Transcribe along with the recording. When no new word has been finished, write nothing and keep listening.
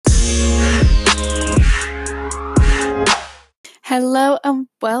Hello and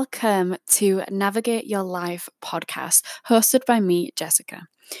welcome to Navigate Your Life podcast, hosted by me, Jessica.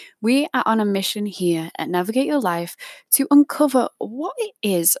 We are on a mission here at Navigate Your Life to uncover what it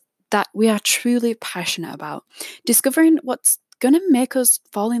is that we are truly passionate about, discovering what's going to make us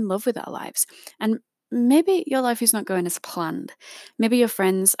fall in love with our lives. And maybe your life is not going as planned. Maybe your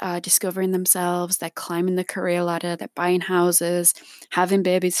friends are discovering themselves, they're climbing the career ladder, they're buying houses, having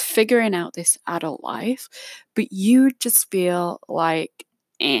babies, figuring out this adult life, but you just feel like,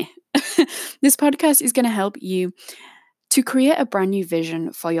 eh. This podcast is going to help you to create a brand new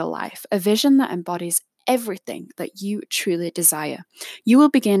vision for your life, a vision that embodies everything that you truly desire. You will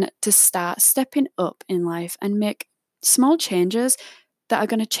begin to start stepping up in life and make small changes that are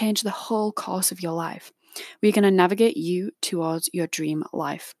going to change the whole course of your life. We're going to navigate you towards your dream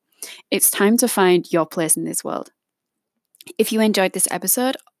life. It's time to find your place in this world. If you enjoyed this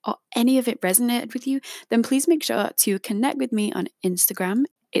episode or any of it resonated with you, then please make sure to connect with me on Instagram.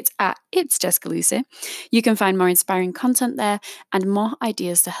 It's at It's Jessica Lucy. You can find more inspiring content there and more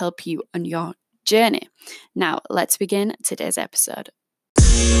ideas to help you on your journey. Now, let's begin today's episode.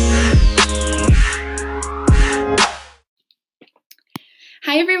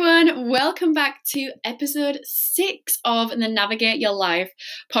 Hi everyone, welcome back to episode 6 of the Navigate Your Life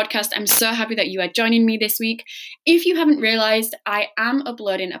podcast. I'm so happy that you are joining me this week. If you haven't realised, I am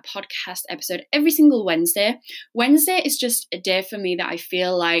uploading a podcast episode every single Wednesday. Wednesday is just a day for me that I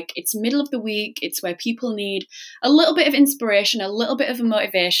feel like it's middle of the week. It's where people need a little bit of inspiration, a little bit of a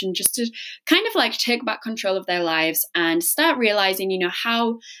motivation just to kind of like take back control of their lives and start realising,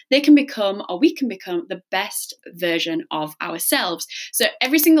 how they can become, or we can become, the best version of ourselves. So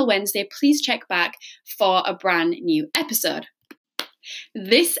every single Wednesday, please check back for a brand new episode.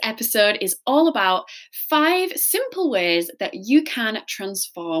 This episode is all about 5 simple ways that you can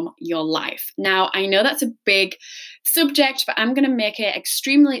transform your life. Now, I know that's a big subject, but I'm going to make it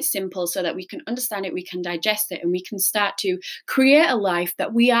extremely simple so that we can understand it, we can digest it, and we can start to create a life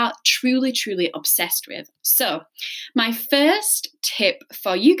that we are truly, truly obsessed with. So, my first tip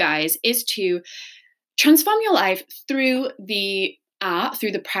for you guys is to transform your life through the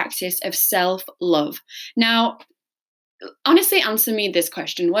practice of self-love. Now, honestly, answer me this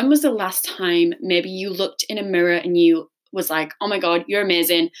question. When was the last time maybe you looked in a mirror and you was like, oh my God, you're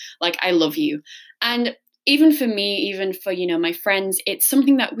amazing. Like, I love you. And even for me, even for, my friends, it's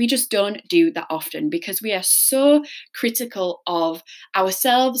something that we just don't do that often because we are so critical of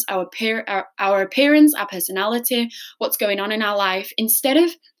ourselves, our appearance, our personality, what's going on in our life, instead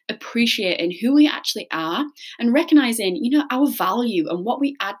of appreciating who we actually are and recognizing, our value and what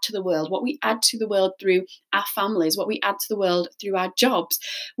we add to the world through our families, what we add to the world through our jobs.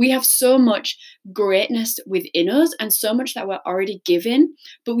 We have so much greatness within us and so much that we're already given,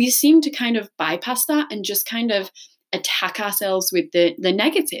 but we seem to kind of bypass that and just kind of attack ourselves with the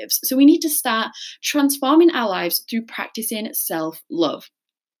negatives. So we need to start transforming our lives through practicing self-love.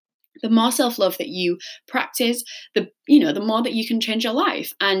 The more self-love that you practice, the more that you can change your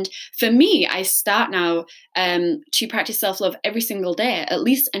life. And for me, I start now to practice self-love every single day, at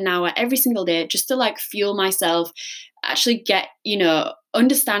least an hour every single day, just to like fuel myself, actually get,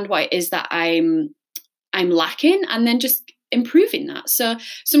 understand what it is that I'm lacking, and then just improving that. So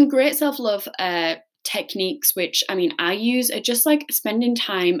some great self-love techniques, which I use, are just like spending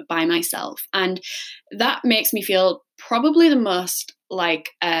time by myself. And that makes me feel probably the most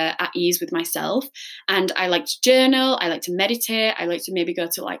at ease with myself. And I like to journal, I like to meditate, I like to maybe go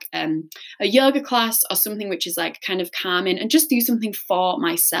to like a yoga class or something which is like kind of calming and just do something for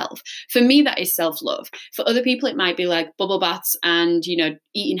myself. For me, that is self-love. For other people, it might be like bubble baths and,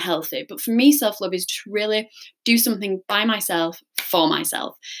 eating healthy. But for me, self-love is to really do something by myself, for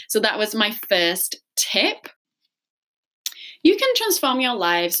myself. So that was my first tip. You can transform your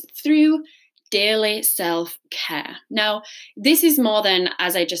lives through daily self-care. Now, this is more than,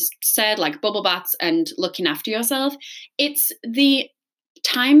 as I just said, like bubble baths and looking after yourself. It's the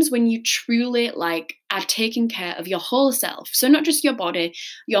times when you truly are taking care of your whole self. So not just your body,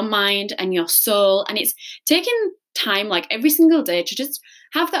 your mind and your soul. And it's taking time like every single day to just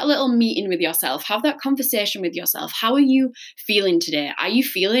have that little meeting with yourself, have that conversation with yourself. How are you feeling today? Are you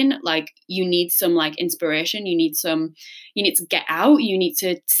feeling like you need some like inspiration? You need to get out, you need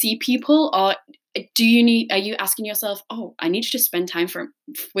to see people, or are you asking yourself, oh, I need to just spend time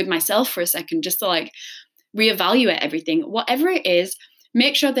with myself for a second just to like reevaluate everything? Whatever it is,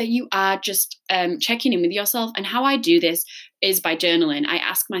 make sure that you are just checking in with yourself. And how I do this is by journaling. I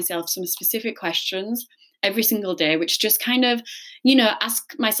ask myself some specific questions every single day, which just kind of, ask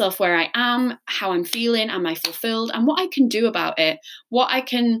myself where I am, how I'm feeling, am I fulfilled, and what I can do about it, what I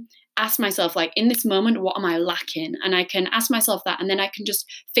can ask myself, like, in this moment, what am I lacking? And I can ask myself that, and then I can just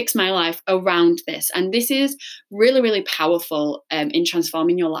fix my life around this. And this is really, really powerful in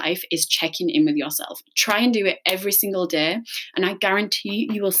transforming your life, is checking in with yourself. Try and do it every single day, and I guarantee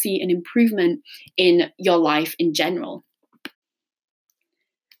you will see an improvement in your life in general.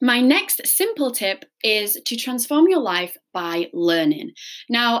 My next simple tip is to transform your life by learning.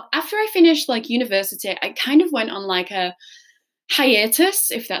 Now, after I finished university, I kind of went on a hiatus,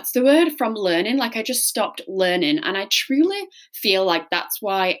 if that's the word, from learning. I just stopped learning, and I truly feel like that's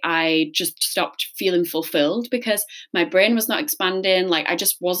why I just stopped feeling fulfilled, because my brain was not expanding. I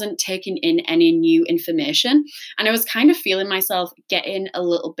just wasn't taking in any new information, and I was kind of feeling myself getting a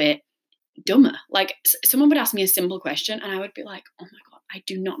little bit dumber. Someone would ask me a simple question and I would be like, oh my God, I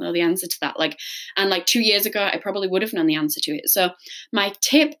do not know the answer to that. And 2 years ago, I probably would have known the answer to it. So my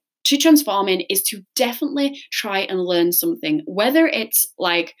tip to transforming is to definitely try and learn something, whether it's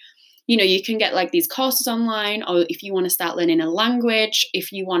you can get these courses online, or if you want to start learning a language,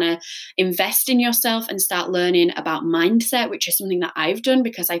 if you want to invest in yourself and start learning about mindset, which is something that I've done,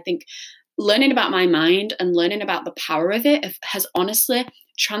 because I think learning about my mind and learning about the power of it has honestly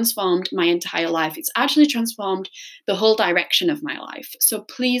transformed my entire life. It's actually transformed the whole direction of my life. So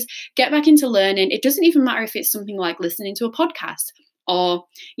please get back into learning. It doesn't even matter if it's something like listening to a podcast, or,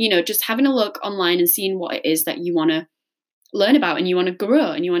 just having a look online and seeing what it is that you want to learn about and you want to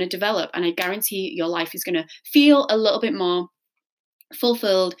grow and you want to develop. And I guarantee your life is going to feel a little bit more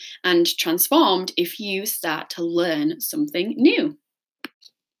fulfilled and transformed if you start to learn something new.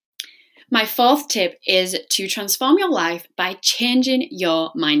 My fourth tip is to transform your life by changing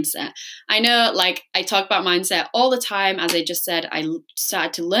your mindset. I know, I talk about mindset all the time. As I just said, I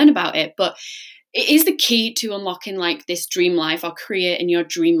started to learn about it, but it is the key to unlocking this dream life, or creating your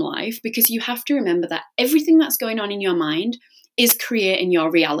dream life, because you have to remember that everything that's going on in your mind is creating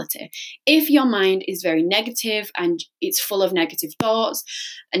your reality. If your mind is very negative and it's full of negative thoughts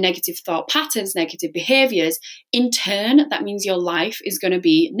and negative thought patterns, negative behaviors, in turn, that means your life is going to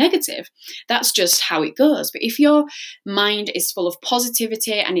be negative. That's just how it goes. But if your mind is full of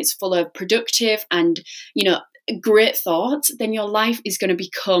positivity and it's full of productive and, great thoughts, then your life is going to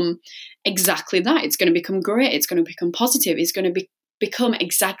become exactly that. It's going to become great. It's going to become positive. It's going to become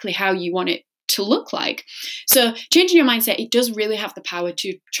exactly how you want it to look like. So changing your mindset, it does really have the power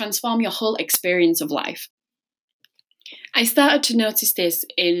to transform your whole experience of life. I started to notice this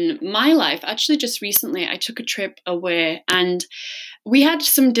in my life. Actually, just recently, I took a trip away and we had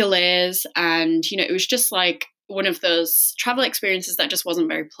some delays, and, it was just one of those travel experiences that just wasn't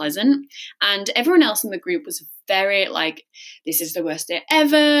very pleasant. And everyone else in the group was very this is the worst day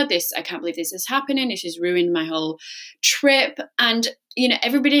ever. I can't believe this is happening. This has ruined my whole trip. And,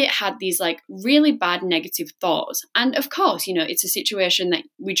 everybody had these really bad negative thoughts. And of course, it's a situation that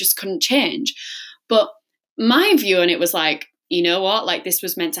we just couldn't change. But my view on it was you know what, this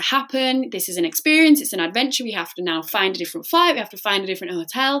was meant to happen. This is an experience. It's an adventure. We have to now find a different flight. We have to find a different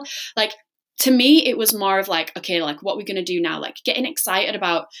hotel. To me, it was more of okay, what we're going to do now, getting excited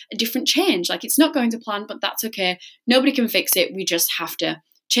about a different change. It's not going to plan, but that's okay. Nobody can fix it. We just have to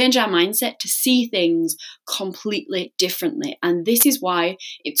change our mindset to see things completely differently. And this is why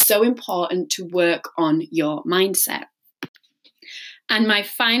it's so important to work on your mindset. And my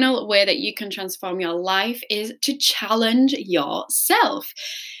final way that you can transform your life is to challenge yourself.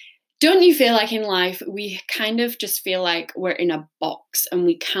 Don't you feel in life, we kind of just feel we're in a box and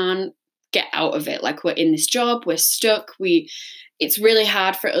we can't get out of it? We're in this job, we're stuck, it's really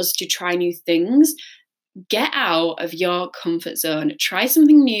hard for us to try new things. Get out of your comfort zone, try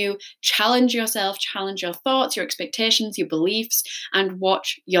something new, challenge yourself, challenge your thoughts, your expectations, your beliefs, and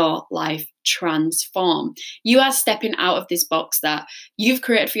watch your life transform. You are stepping out of this box that you've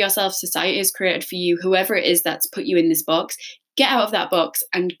created for yourself, society has created for you, whoever it is that's put you in this box. Get out of that box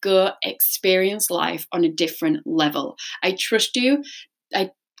and go experience life on a different level. I trust you,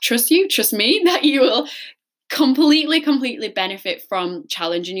 trust me, that you will completely benefit from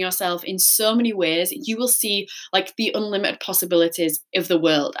challenging yourself in so many ways. You will see the unlimited possibilities of the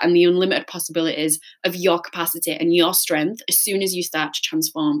world and the unlimited possibilities of your capacity and your strength as soon as you start to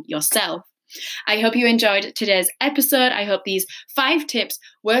transform yourself. I hope you enjoyed today's episode. I hope these 5 tips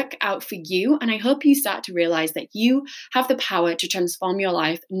work out for you, and I hope you start to realize that you have the power to transform your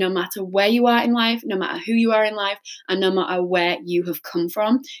life no matter where you are in life, no matter who you are in life, and no matter where you have come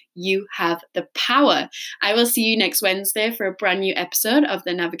from. You have the power. I will see you next Wednesday for a brand new episode of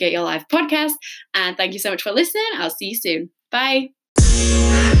the Navigate Your Life podcast, and thank you so much for listening. I'll see you soon. Bye.